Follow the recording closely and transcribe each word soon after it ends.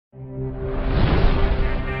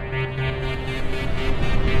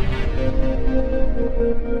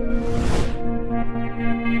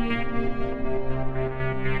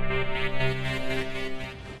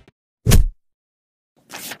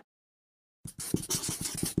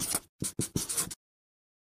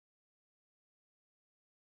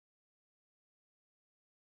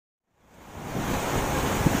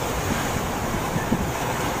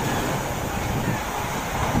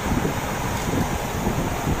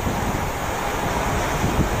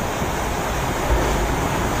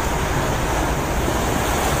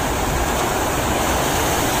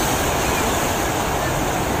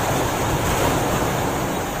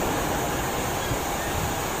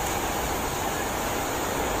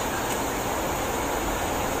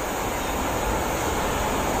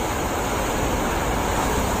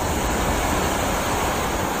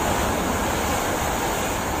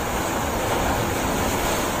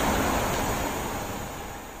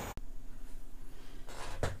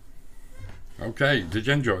Okay, did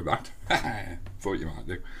you enjoy that? Thought you might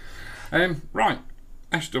do. Right,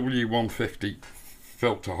 SW150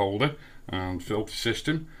 filter holder and filter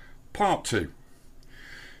system, part 2.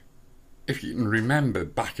 If you can remember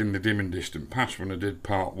back in the dim and distant past when I did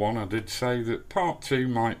part 1, I did say that part 2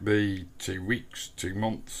 might be 2 weeks, 2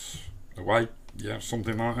 months away, yeah,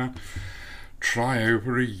 something like that. Try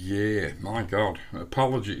over a year, my God,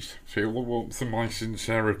 apologies, feel the warmth of my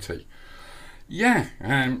sincerity. Yeah,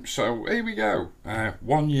 so here we go,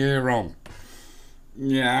 1 year on.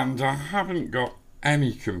 Yeah, and I haven't got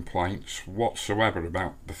any complaints whatsoever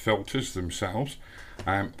about the filters themselves,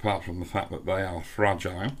 apart from the fact that they are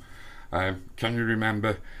fragile. Can you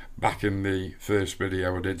remember back in the first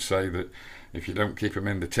video I did say that if you don't keep them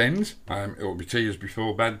in the tins, it will be tears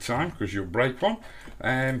before bedtime because you'll break one.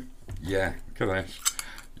 Yeah, look at this.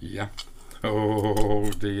 Yeah, oh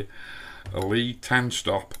dear. A Lee 10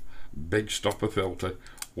 stop big stopper filter,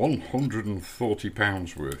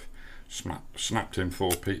 £140 worth, snapped in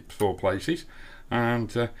four places,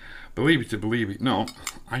 and believe it or believe it not,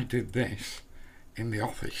 I did this in the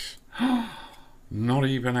office. Not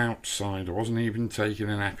even outside, I wasn't even taking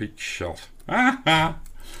an epic shot. So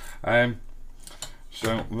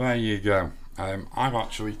there you go. I've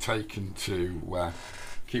actually taken to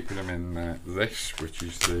keeping them in this, which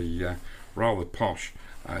is the rather posh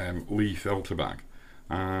Lee filter bag.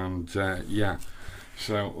 And yeah,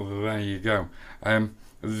 so there you go.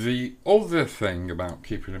 The other thing about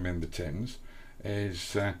keeping them in the tins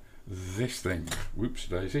is this thing. Whoops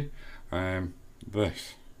daisy.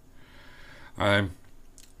 This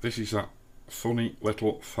is that funny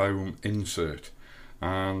little foam insert,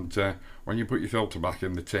 and when you put your filter back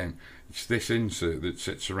in the tin, it's this insert that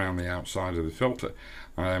sits around the outside of the filter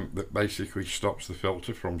that basically stops the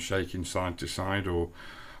filter from shaking side to side or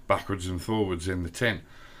backwards and forwards in the tin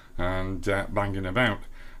and banging about.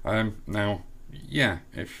 Now, yeah,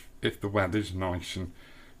 if the weather's nice and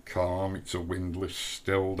calm, it's a windless,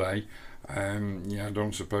 still day, yeah, I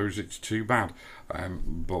don't suppose it's too bad.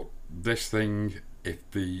 But this thing, if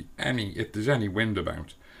there's any wind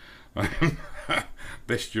about,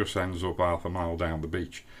 this just ends up half a mile down the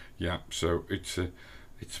beach. Yeah, so it's a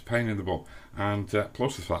pain in the butt. And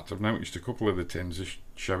plus the fact I've noticed a couple of the tins are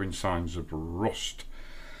showing signs of rust.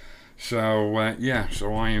 So yeah,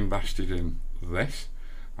 so I invested in this,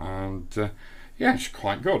 and yeah, it's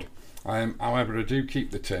quite good. However, I do keep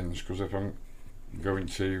the tins because if I'm going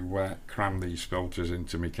to cram these filters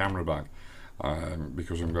into my camera bag,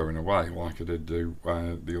 because I'm going away, like I did do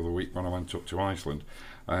the other week when I went up to Iceland,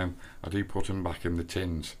 I do put them back in the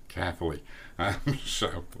tins carefully.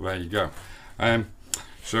 So there you go.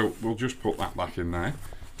 So we'll just put that back in there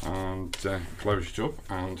and close it up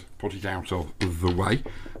and put it out of the way.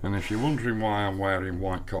 And if you're wondering why I'm wearing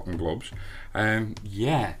white cotton gloves,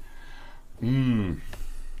 yeah,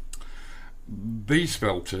 these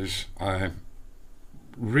filters,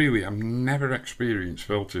 really, I've never experienced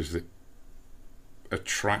filters that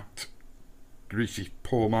attract greasy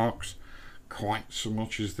paw marks quite so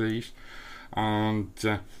much as these, and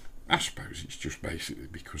I suppose it's just basically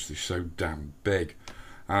because they're so damn big,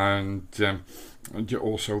 and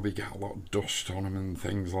also they get a lot of dust on them and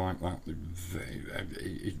things like that.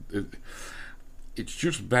 It's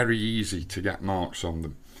just very easy to get marks on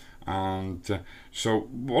them, and so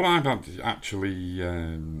what I've actually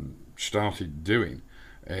started doing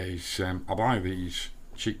is I buy these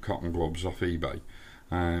cheap cotton gloves off eBay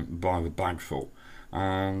by the bag full,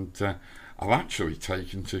 and I've actually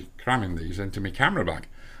taken to cramming these into my camera bag,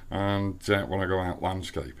 and when I go out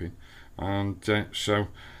landscaping, and so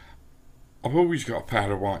I've always got a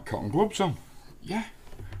pair of white cotton gloves on. Yeah,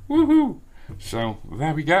 woohoo! So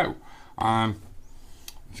there we go.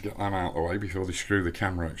 Let's get them out of the way before they screw the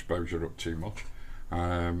camera exposure up too much.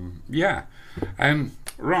 Yeah,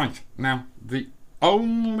 right, now the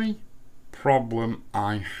only problem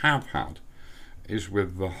I have had is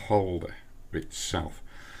with the holder itself,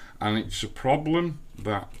 and it's a problem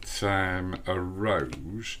that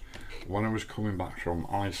arose when I was coming back from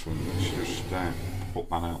Iceland. Let's just put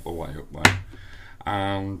that out the way up there.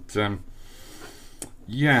 And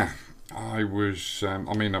yeah, I was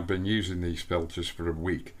I mean, I've been using these filters for a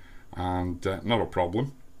week, and not a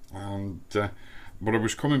problem. And but I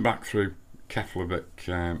was coming back through Keflavik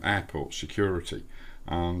airport security,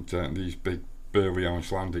 and these big burly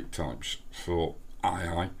Icelandic types thought,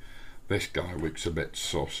 aye, this guy looks a bit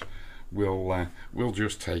sus. We'll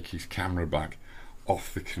just take his camera bag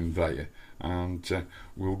off the conveyor, and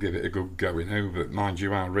we'll give it a good going over. Mind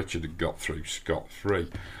you, how Richard had got through scot-free.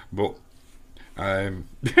 But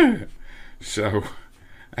so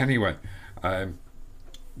anyway,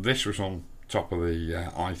 this was on top of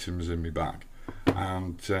the items in my bag,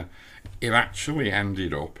 and it actually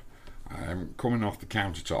ended up coming off the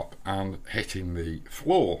countertop and hitting the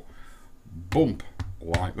floor, bump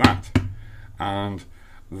like that. And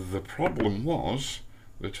the problem was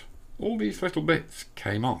that all these little bits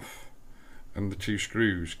came off and the two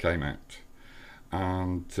screws came out,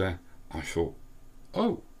 and I thought,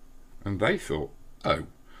 oh, and they thought, oh.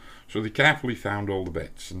 So they carefully found all the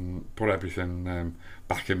bits and put everything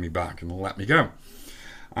back in my bag and let me go.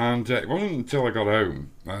 And it wasn't until I got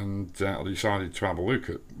home and I decided to have a look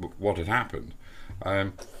at what had happened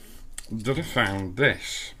that I found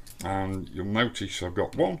this. And you'll notice I've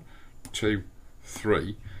got 1, 2,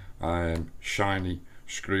 3 shiny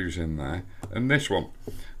screws in there, and this one,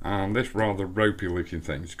 and this rather ropey looking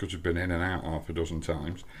thing, because I've been in and out half a dozen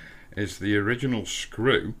times, is the original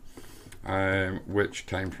screw which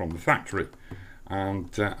came from the factory. And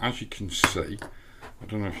as you can see, I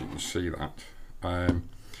don't know if you can see that,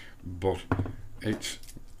 but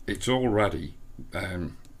it's already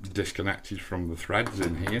disconnected from the threads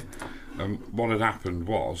in here. And what had happened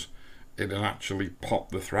was it had actually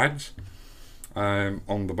popped the threads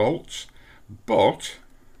on the bolts, but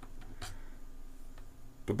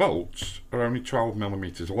the bolts are only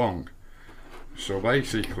 12mm long. So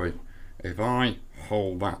basically, if I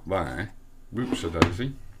hold that there,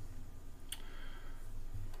 whoops-a-daisy,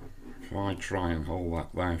 if I try and hold that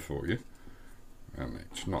there for you, and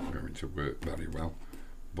it's not going to work very well,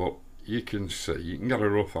 but you can see, you can get a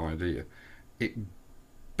rough idea, it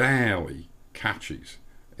barely catches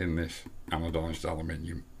in this anodised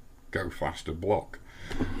aluminium go faster block.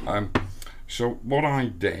 So what I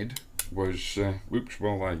did was, whoops,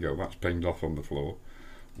 well there you go, that's pinged off on the floor,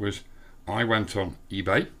 was I went on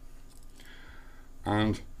eBay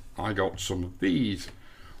and I got some of these,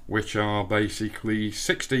 which are basically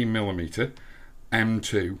 16mm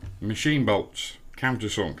M2 machine bolts,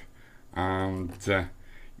 countersunk, and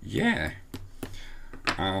yeah,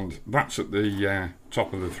 and that's at the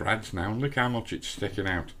top of the threads now, and look how much it's sticking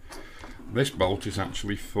out. This bolt is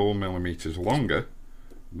actually 4mm longer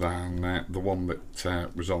than the one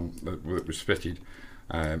that was fitted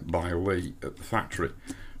by Lee at the factory.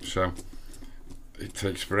 So it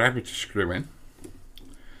takes forever to screw in,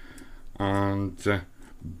 and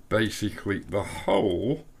basically the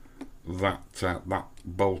hole that that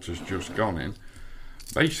bolt has just gone in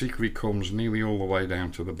basically comes nearly all the way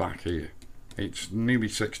down to the back here. It's nearly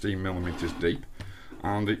 16mm deep,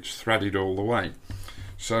 and it's threaded all the way.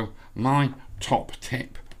 So my top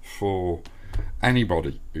tip for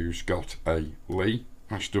anybody who's got a Lee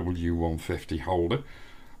SW150 holder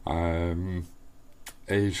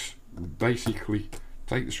is basically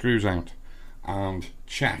take the screws out and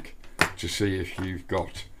check to see if you've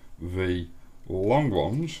got the long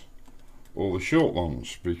ones or the short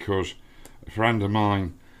ones, because a friend of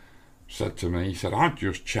mine said to me, he said, I've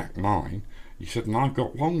just checked mine, he said, and I've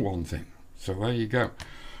got long ones in. So there you go.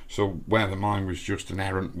 So whether mine was just an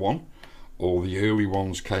errant one or the early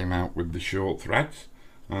ones came out with the short threads,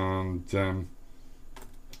 and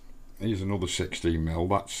here's another 16mm,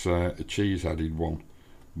 that's a cheese-headed one,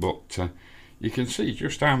 but you can see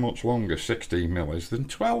just how much longer 16mm is than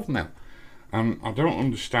 12mm. And I don't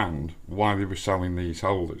understand why they were selling these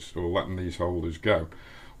holders or letting these holders go,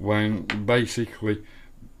 when basically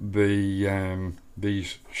the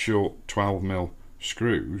these short 12mm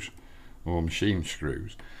screws or machine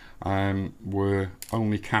screws were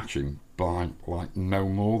only catching by like no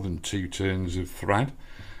more than 2 turns of thread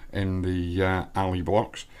in the alley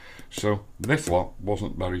blocks. So this lot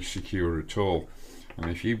wasn't very secure at all,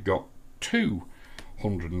 and if you've got 2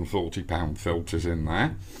 £140 filters in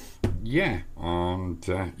there, yeah, and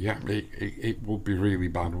yeah, it would be really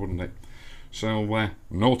bad, wouldn't it? So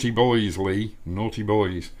naughty boys, Lee, naughty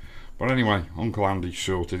boys. But anyway, Uncle Andy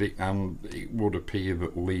sorted it, and it would appear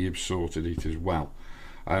that Lee have sorted it as well.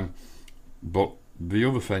 But the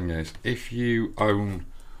other thing is, if you own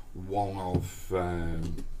one of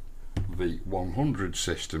the 100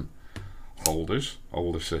 system holders,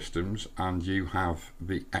 older systems, and you have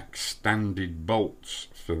the extended bolts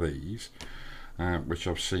for these, which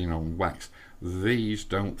I've seen on Wex. These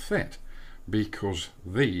don't fit because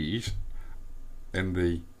these in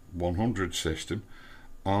the 100 system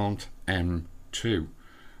aren't M2.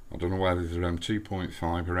 I don't know whether they're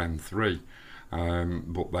M2.5 or M3,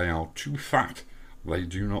 but they are too fat. They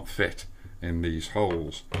do not fit in these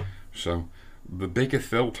holes. So the bigger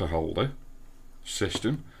filter holder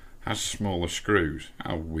system has smaller screws.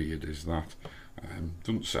 How weird is that?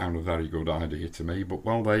 Doesn't sound a very good idea to me, but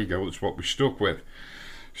well, there you go, that's what we're stuck with.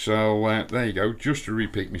 So there you go. Just to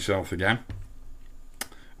repeat myself again,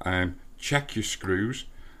 check your screws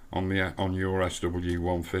on your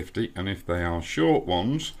SW150, and if they are short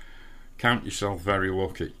ones, count yourself very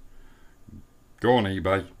lucky. Go on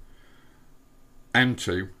eBay,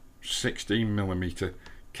 M2 16mm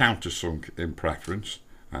countersunk in preference,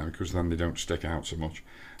 because then they don't stick out so much,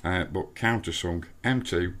 but countersunk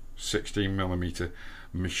M2 16mm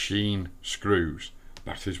machine screws,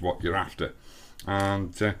 that is what you're after.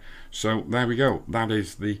 And so there we go. That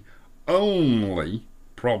is the only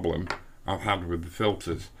problem I've had with the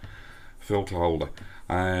filter holder.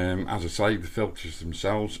 As I say, the filters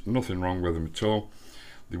themselves, nothing wrong with them at all.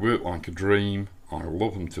 They work like a dream. I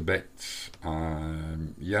love them to bits.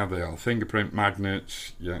 Yeah, they are fingerprint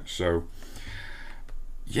magnets. Yeah, so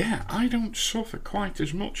yeah, I don't suffer quite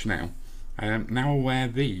as much now. Now I wear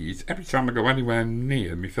these every time I go anywhere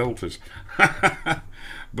near my filters.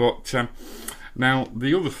 But now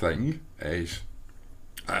the other thing is,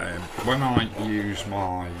 when I use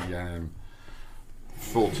my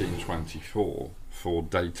 1424 for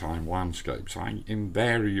daytime landscapes, I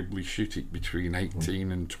invariably shoot it between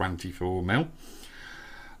 18 and 24 mil,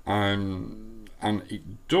 and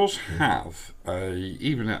it does have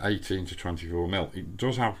even at 18 to 24 mil, it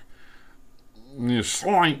does have a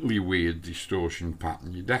slightly weird distortion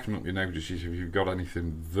pattern. You definitely notice it if you've got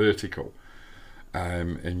anything vertical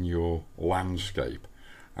in your landscape,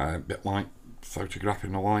 a bit like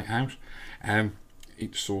photographing a lighthouse.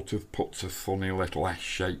 It sort of puts a funny little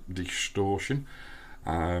S-shaped distortion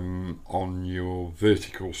on your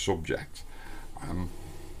vertical subject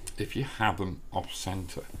if you have them off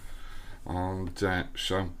center. And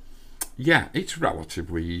so yeah, it's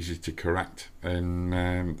relatively easy to correct in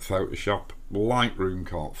Photoshop. Lightroom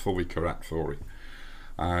can't fully correct for it,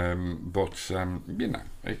 but you know,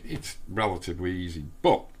 it's relatively easy.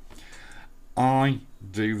 But I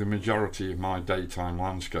do the majority of my daytime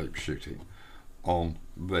landscape shooting on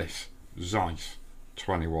this Zeiss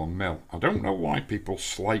 21mm. I don't know why people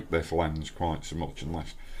slate this lens quite so much,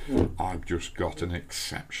 unless I've just got an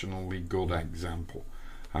exceptionally good example.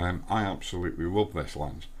 I absolutely love this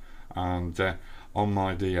lens, and on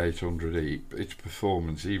my D800E, its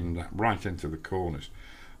performance, even right into the corners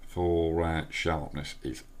for sharpness,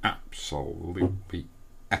 is absolutely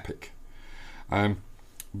epic.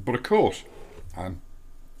 But of course,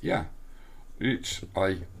 yeah, it's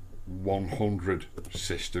a 100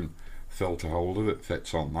 system filter holder that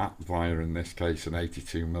fits on that via, in this case, an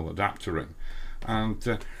 82mm adapter ring.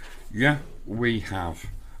 And yeah, we have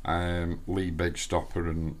Lee big stopper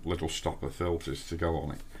and little stopper filters to go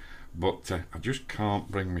on it, but I just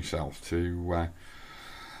can't bring myself to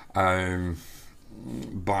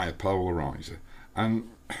buy a polarizer. And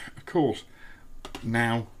of course,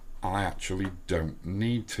 now I actually don't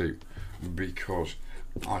need to, because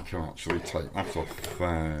I can actually take that off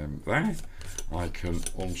there. I can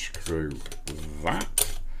unscrew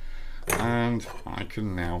that, and I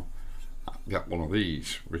can now get one of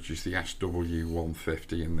these, which is the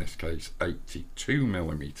SW150, in this case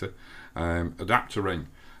 82mm adapter ring.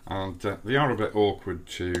 And they are a bit awkward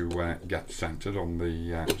to get centered on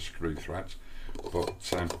the screw threads,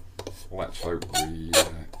 but let's hope we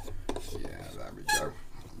yeah, there we go,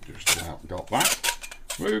 just about got that.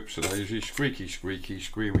 Whoops a daisy, squeaky squeaky,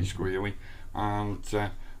 squealy squealy.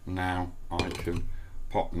 And now I can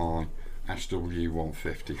pop my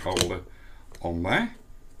SW150 holder on there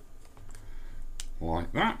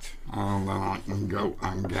like that, and then I can go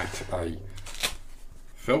and get a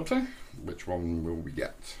filter. Which one will we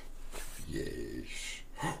get? Yes.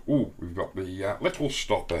 Oh, we've got the little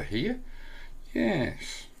stopper here.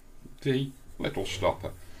 Yes, the little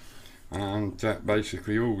stopper. And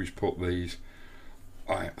basically always put these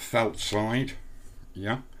felt side,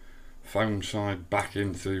 yeah, foam side back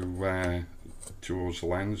into towards the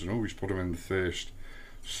lens, and always put them in the first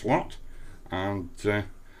slot. And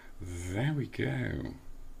there we go.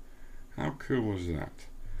 How cool is that?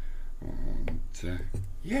 And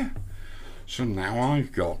yeah, so now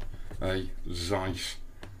I've got a Zeiss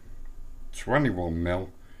 21mm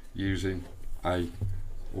using a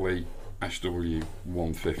Lee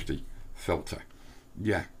SW150 filter.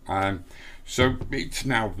 Yeah, so it's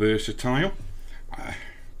now versatile,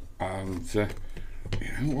 and you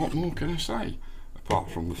know, what more can I say apart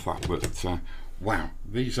from the fact that wow,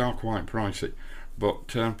 these are quite pricey,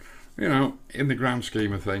 but you know, in the grand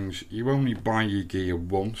scheme of things, you only buy your gear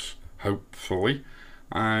once, hopefully,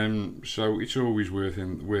 so it's always worth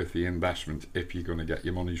the investment if you're going to get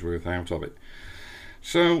your money's worth out of it.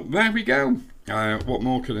 So there we go. What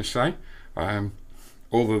more can I say?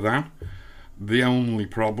 Other than the only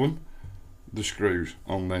problem, the screws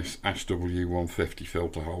on this SW150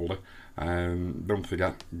 filter holder. Don't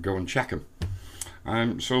forget, go and check them.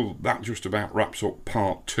 So that just about wraps up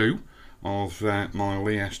part 2 of my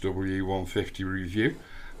Lee SW150 review.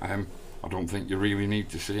 I don't think you really need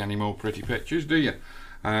to see any more pretty pictures, do you?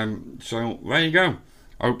 So there you go.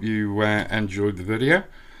 Hope you enjoyed the video.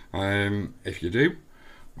 If you do,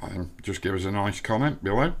 just give us a nice comment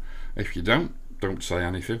below. If you don't say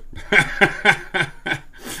anything.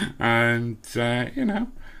 And you know,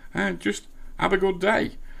 just have a good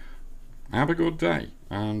day. Have a good day,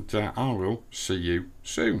 and I will see you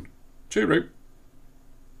soon. Cheerio.